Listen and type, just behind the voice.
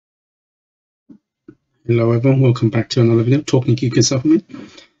Hello everyone, welcome back to another video talking Geeky Stuff with me.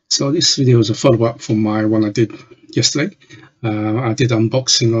 So this video is a follow-up from my one I did yesterday. I did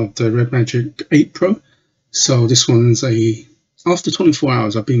unboxing of the REDMAGIC 8 Pro. So this one's after 24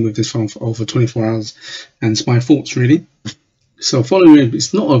 hours, I've been with this phone for over 24 hours and it's my thoughts really. So following it,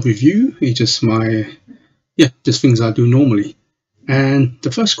 it's not a review, it's just just things I do normally. And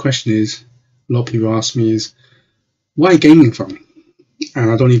the first question is, a lot of people ask me is, why a gaming phone?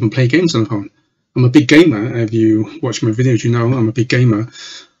 And I don't even play games on the phone. I'm a big gamer. If you watch my videos, you know I'm a big gamer.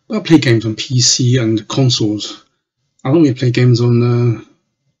 I play games on PC and consoles. I don't really play games on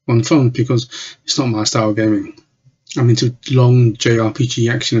phone because it's not my style of gaming. I'm into long JRPG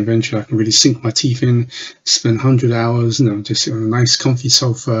action adventure. I can really sink my teeth in, spend 100 hours, just sit on a nice comfy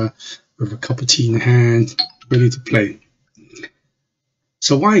sofa with a cup of tea in hand, ready to play.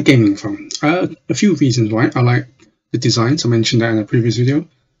 So why a gaming phone? A few reasons why. I like the designs. I mentioned that in a previous video.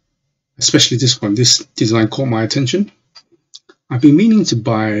 Especially this one. This design caught my attention. I've been meaning to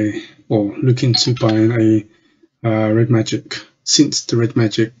buy or looking to buy a REDMAGIC since the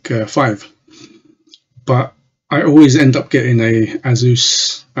REDMAGIC 5, but I always end up getting a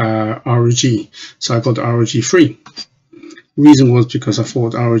Asus ROG, so I got the ROG 3. Reason was because I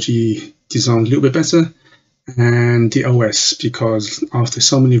thought ROG design was a little bit better, and the OS, because after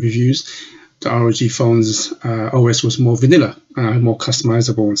so many reviews, the ROG phone's OS was more vanilla, more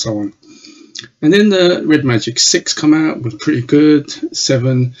customizable and so on. And then the REDMAGIC 6 come out, was pretty good,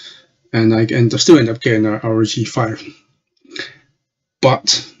 7, and I still end up getting a ROG 5.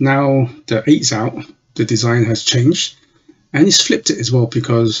 But now the 8's out, the design has changed, and it's flipped it as well,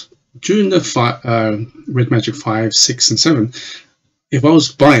 because during the REDMAGIC 5, 6 and 7, if I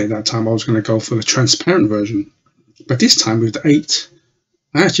was buying at that time, I was going to go for the transparent version. But this time with the 8,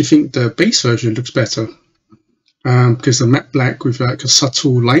 I actually think the base version looks better. Because the matte black with like a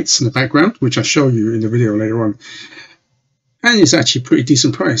subtle lights in the background, which I'll show you in the video later on, and it's actually a pretty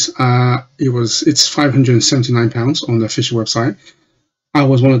decent price. It's £579 on the official website. I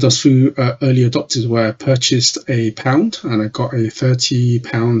was one of those few early adopters where I purchased £1 and I got a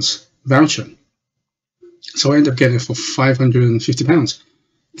 £30 voucher, so I ended up getting it for £550.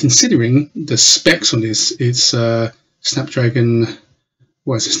 Considering the specs on this, it's Snapdragon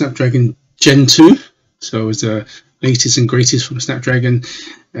Gen 2. So it's the latest and greatest from Snapdragon,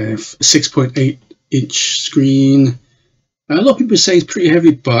 6.8-inch screen. A lot of people say it's pretty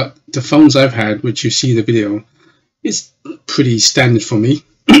heavy, but the phones I've had, which you see in the video, it's pretty standard for me.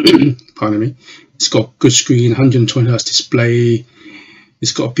 Pardon me. It's got good screen, 120Hz display.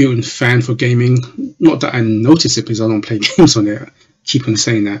 It's got a built-in fan for gaming. Not that I notice it because I don't play games on it. I keep on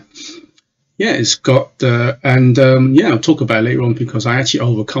saying that. Yeah, it's got the I'll talk about it later on because I actually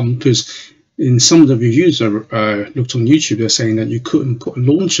overcome, because in some of the reviews I looked on YouTube, they're saying that you couldn't put a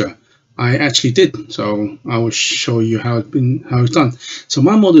launcher. I actually did, so I will show you how it's done. So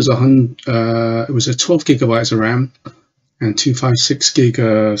my model is it was a 12 gigabytes of RAM and 256 gig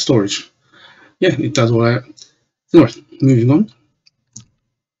storage. Yeah, it does all that. Anyway, moving on.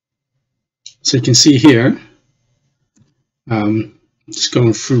 So you can see here, just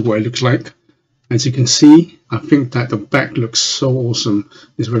going through what it looks like. As you can see, I think that the back looks so awesome.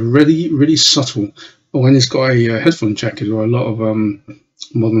 It's really subtle. Oh, and it's got a headphone jack as well. A lot of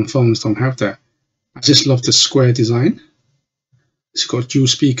modern phones don't have that. I just love the square design. It's got dual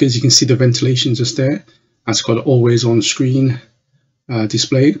speakers. You can see the ventilation just there. It's got an always on screen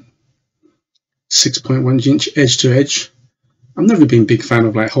display. 6.1 inch edge to edge. I've never been a big fan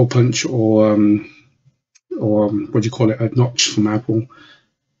of like hole punch or what do you call it, a notch from Apple.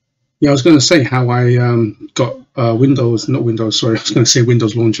 Yeah, I was going to say how I got Windows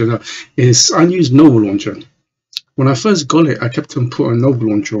Launcher. No, is I use Nova Launcher. When I first got it, I kept on putting Nova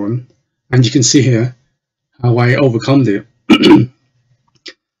Launcher on, and you can see here how I overcome it.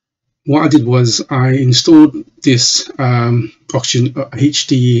 What I did was I installed this Oxygen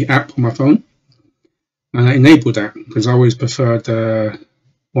HD app on my phone, and I enabled that because I always preferred the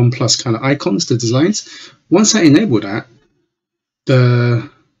OnePlus kind of icons, the designs. Once I enabled that, the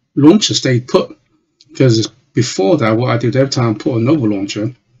launcher stayed put, because before that what I did every time I put a Nova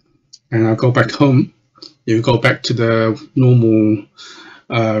launcher and I go back home, you go back to the normal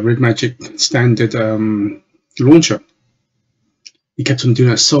REDMAGIC standard launcher. He kept on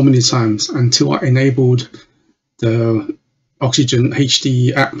doing that so many times until I enabled the Oxygen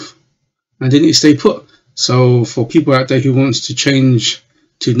HD app, and then it stayed put. So for people out there who wants to change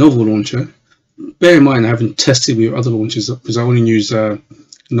to Nova launcher, bear in mind I haven't tested with other launchers because I only use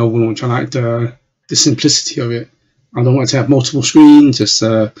Nova launcher. I like the simplicity of it. I don't want to have multiple screens, just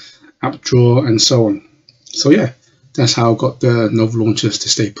app drawer and so on. So yeah, that's how I got the Nova launchers to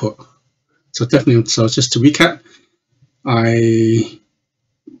stay put. So definitely, so just to recap, I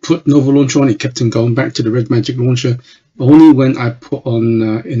put Nova Launcher on, it kept on going back to the REDMAGIC launcher. Only when I put on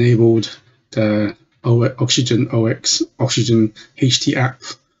enabled the Oxygen HT app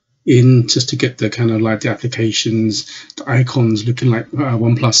in, just to get the kind of like the applications, the icons looking like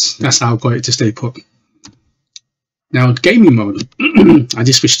OnePlus. That's how I got it to stay put. Now gaming mode, I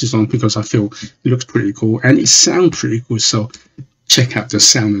just switched this on because I feel it looks pretty cool and it sounds pretty cool. So check out the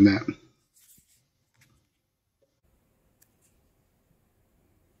sound in that.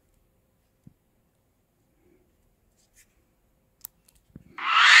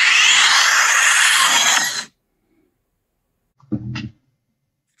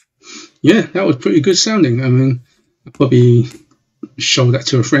 Yeah, that was pretty good sounding. I mean, I'll probably show that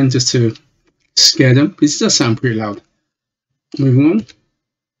to a friend just to scare them. It does sound pretty loud. Moving on.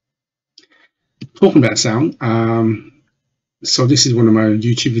 Talking about sound, so this is one of my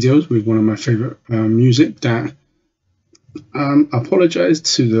YouTube videos with one of my favorite music that I apologize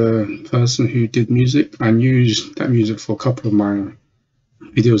to the person who did music. I used that music for a couple of my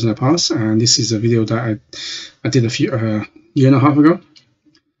videos in the past, and this is a video that I did a few year and a half ago.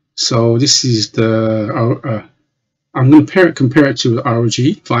 So this is the I'm going to compare it to the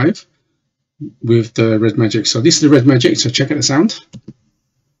ROG 5 with the REDMAGIC. So this is the REDMAGIC, so check out the sound.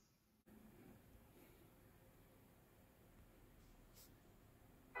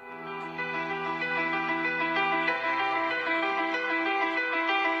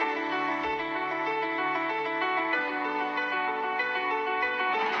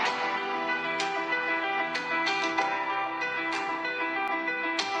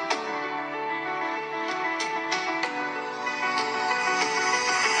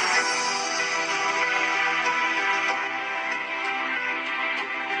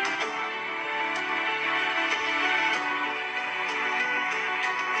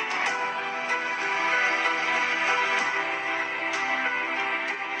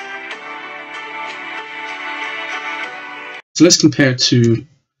 So let's compare it to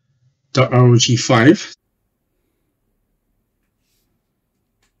the ROG 5.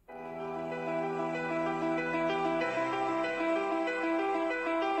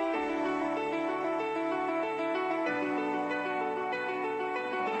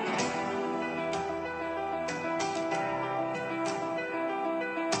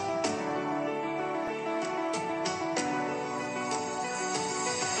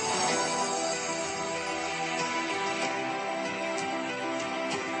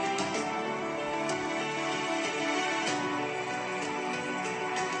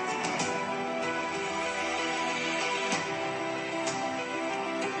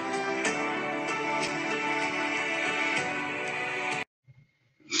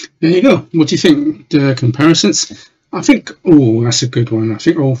 There you go. What do you think? The comparisons? I think, oh, that's a good one. I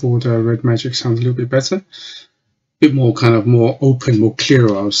think overall the REDMAGIC sounds a little bit better. A bit more kind of more open, more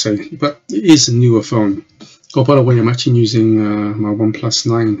clearer, I would say. But it is a newer phone. Oh, by the way, I'm actually using my OnePlus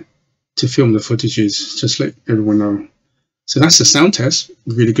 9 to film the footages, just let everyone know. So that's the sound test.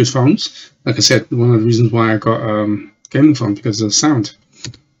 Really good phones. Like I said, one of the reasons why I got gaming phone, because of the sound.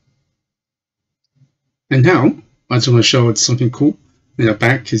 And now, I just want to show something cool. In the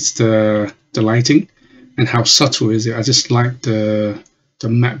back is the lighting and how subtle is it. I just like the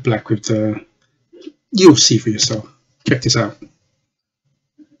matte black with the, you'll see for yourself. Check this out.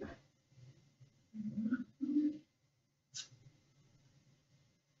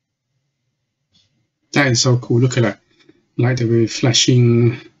 That is so cool. Look at that. Like the very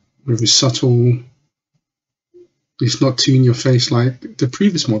flashing, very subtle. It's not too in your face like the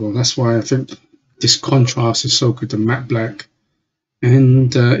previous model. That's why I think this contrast is so good. The matte black.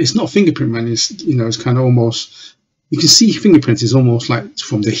 And it's not fingerprint, man. It's, you know, it's kind of almost, you can see fingerprints is almost like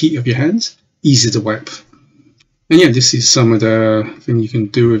from the heat of your hands, easy to wipe. And yeah, this is some of the things you can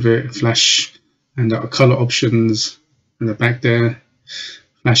do with it. Flash and the color options in the back there.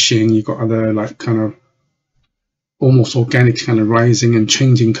 Flashing, you've got other like kind of almost organic kind of rising and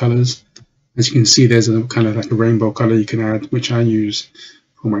changing colors. As you can see, there's a kind of like a rainbow color you can add, which I use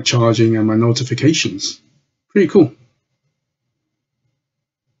for my charging and my notifications. Pretty cool.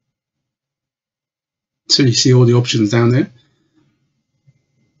 So you see all the options down there.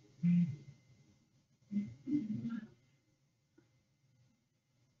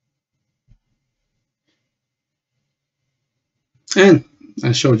 And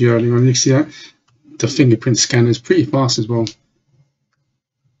I showed you earlier on, you see that the fingerprint scanner is pretty fast as well.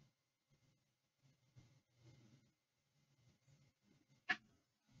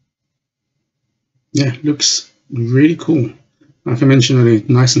 Yeah, looks really cool. Like I mentioned earlier,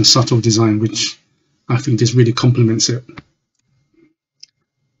 nice and subtle design, which I think this really complements it.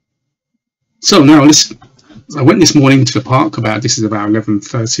 So now I went this morning to the park. This is about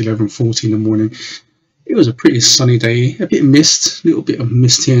 11:30, 11:40 in the morning. It was a pretty sunny day, a little bit of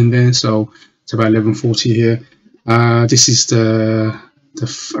mist here and there. So it's about 11:40 here. This is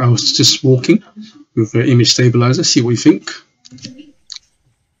I was just walking with the image stabilizer. See what you think.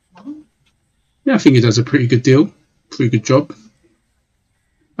 Yeah, I think it does a pretty good deal, pretty good job.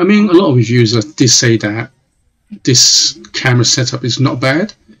 I mean, a lot of reviewers did say that this camera setup is not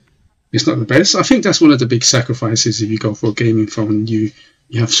bad. It's not the best. I think that's one of the big sacrifices if you go for a gaming phone. You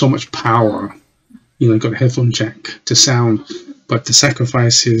have so much power. You know, you've got a headphone jack to sound, but the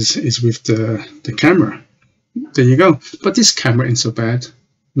sacrifice is with the camera. There you go. But this camera ain't so bad.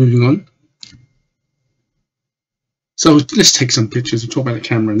 Moving on. So let's take some pictures. We'll talk about the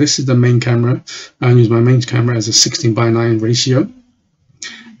camera. This is the main camera. I use my main camera as a 16:9 ratio.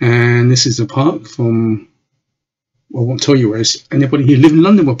 And this is the park from, well, I won't tell you where it's. Anybody who lives in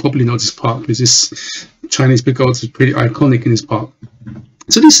London will probably know this park because this Chinese big goat is pretty iconic in this park.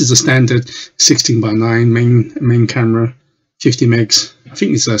 So this is a standard 16:9 main camera, 50 megs. I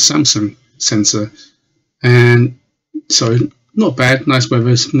think it's a Samsung sensor. And so not bad, nice weather.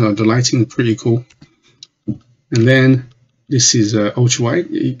 You know, the lighting is pretty cool. And then this is ultra wide.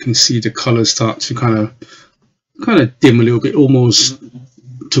 You can see the colors start to kind of dim a little bit, almost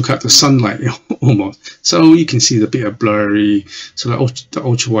took out the sunlight almost. So you can see the bit of blurry. So the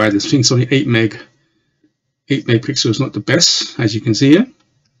ultra wide, I think it's only 8 megapixels, not the best, as you can see here.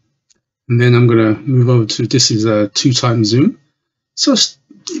 And then I'm gonna move over to, this is a 2x zoom. So it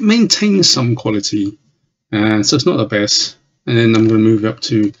maintains some quality, and so it's not the best. And then I'm gonna move up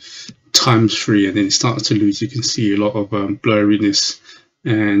to ×3, and then it starts to lose. You can see a lot of blurriness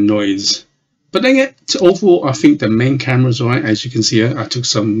and noise. But then overall, I think the main camera is alright. As you can see here, I took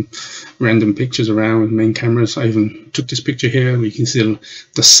some random pictures around with main cameras. I even took this picture here where you can see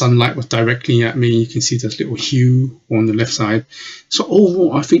the sunlight was directly at me. You can see this little hue on the left side. So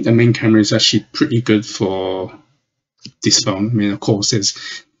overall, I think the main camera is actually pretty good for this phone. I mean, of course, there's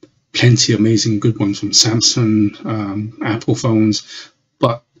plenty of amazing good ones from Samsung, Apple phones.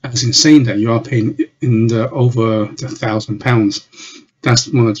 But as in saying that, you are paying over £1,000. That's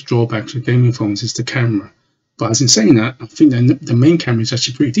one of the drawbacks of gaming phones, is the camera. But as in saying that, I think the main camera is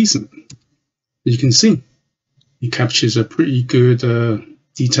actually pretty decent. As you can see, it captures a pretty good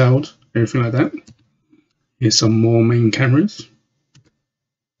detailed, everything like that. Here's some more main cameras.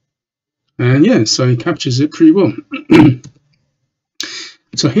 And yeah, so it captures it pretty well.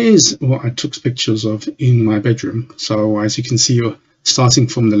 So here's what I took pictures of in my bedroom. So as you can see, starting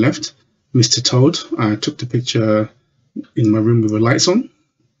from the left, Mr. Toad. I took the picture in my room with the lights on,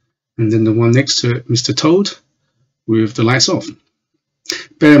 and then the one next to it, Mr. Toad, with the lights off.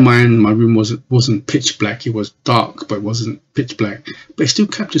 Bear in mind, my room wasn't pitch black. It was dark, but it wasn't pitch black. But it still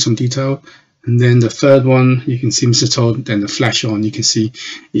captured some detail. And then the third one, you can see Mr. Toad. Then the flash on, you can see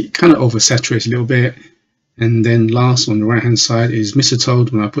it kind of oversaturates a little bit. And then last on the right hand side is Mr. Toad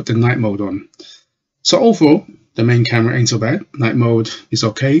when I put the night mode on. So overall, the main camera ain't so bad. Night mode is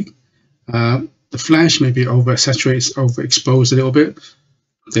okay. The flash maybe oversaturates, overexposed a little bit.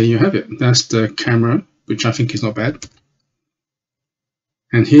 There you have it. That's the camera, which I think is not bad.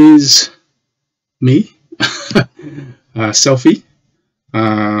 And here's me, selfie.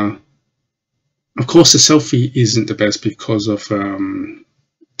 Of course, the selfie isn't the best because of the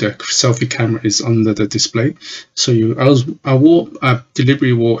selfie camera is under the display. So I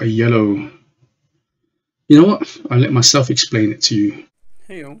deliberately wore a yellow. You know what? I'll let myself explain it to you.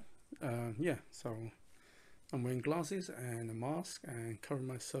 Hey yo. Yeah, so I'm wearing glasses and a mask and covering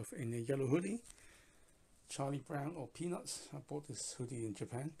myself in a yellow hoodie. Charlie Brown or Peanuts. I bought this hoodie in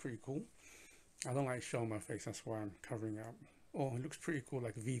Japan. Pretty cool. I don't like showing my face, that's why I'm covering it up. Oh, it looks pretty cool,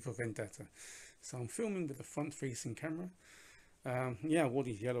 like V for Vendetta. So I'm filming with the front facing camera. Yeah, I wore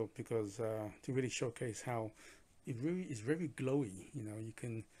this yellow because to really showcase how it really is very glowy. You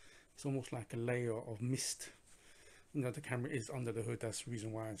know, it's almost like a layer of mist. You know, the camera is under the hood. That's the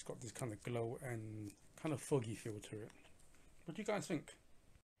reason why it's got this kind of glow and kind of foggy feel to it. What do you guys think?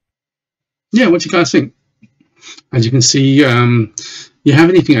 Yeah, what do you guys think? As you can see, you have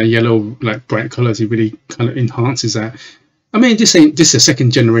anything a yellow, like bright colors, it really kind of enhances that. I mean, this is a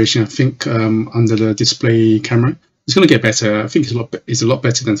second generation, I think, under the display camera. It's going to get better. I think it's a lot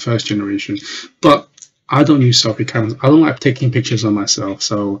better than first generation. But I don't use selfie cameras. I don't like taking pictures of myself,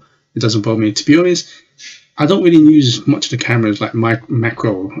 so it doesn't bother me. To be honest, I don't really use much of the cameras like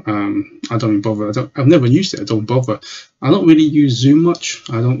macro. I don't even bother. I've never used it. I don't bother. I don't really use zoom much.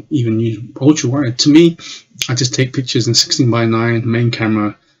 I don't even use ultra wide. To me, I just take pictures in 16:9 main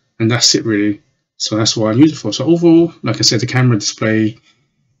camera, and that's it really. So that's what I use it for. So overall, like I said, the camera display,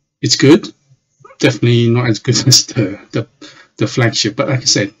 it's good. definitely not as good as the flagship, but like I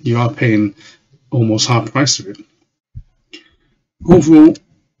said, you are paying almost half price for it. Overall,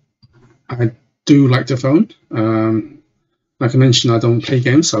 I do like the phone. Like I mentioned, I don't play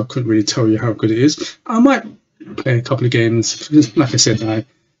games, so I couldn't really tell you how good it is. I might play a couple of games. Like I said,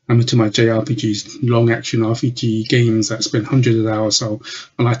 I'm into my JRPGs, long action RPG games that spend hundreds of hours, so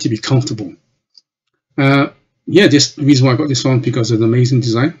I like to be comfortable. Yeah, the reason why I got this phone because of the amazing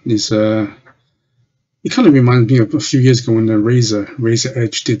design. It kind of reminds me of a few years ago when the Razer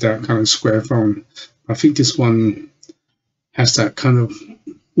Edge did that kind of square phone. I think this one has that kind of,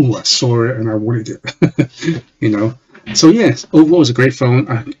 oh, I saw it and I wanted it, you know. So yes, overall it's a great phone.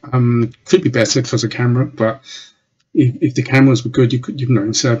 Could be better because of camera, but if the cameras were good, you know,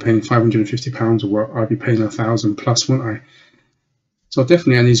 instead of paying £550 or what, I'd be paying £1,000 plus, wouldn't I? So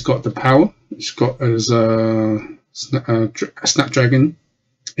definitely, and it's got the power. It's got as a Snapdragon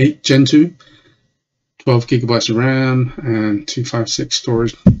 8 Gen 2. 12 gigabytes of RAM and 256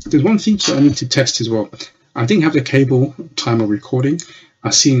 storage. There's one feature I need to test as well. I didn't have the cable time of recording.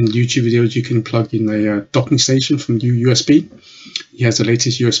 I've seen YouTube videos you can plug in a docking station from USB. It has the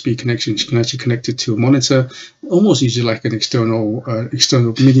latest USB connection. You can actually connect it to a monitor, almost usually like an external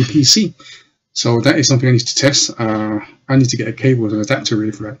mini PC. So that is something I need to test. I need to get a cable and an adapter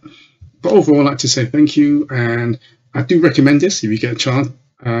really for that. But overall, I'd like to say thank you, and I do recommend this if you get a chance.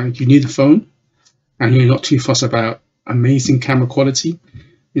 You need a phone, and you're not too fussed about amazing camera quality,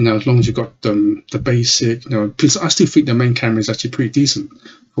 you know, as long as you've got the basic, you know, because I still think the main camera is actually pretty decent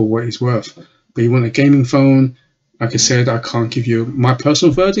for what it's worth. But you want a gaming phone, like I said, I can't give you my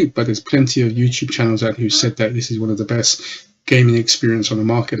personal verdict, but there's plenty of YouTube channels out who said that this is one of the best gaming experience on the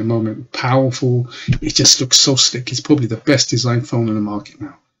market at the moment. Powerful, it just looks so slick. It's probably the best designed phone on the market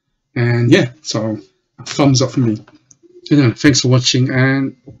now. And yeah, so a thumbs up for me. Thanks for watching,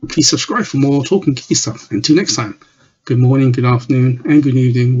 and please subscribe for more talking geeky stuff. Until next time, good morning, good afternoon, and good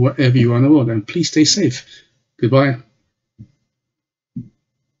evening, wherever you are in the world, and please stay safe. Goodbye.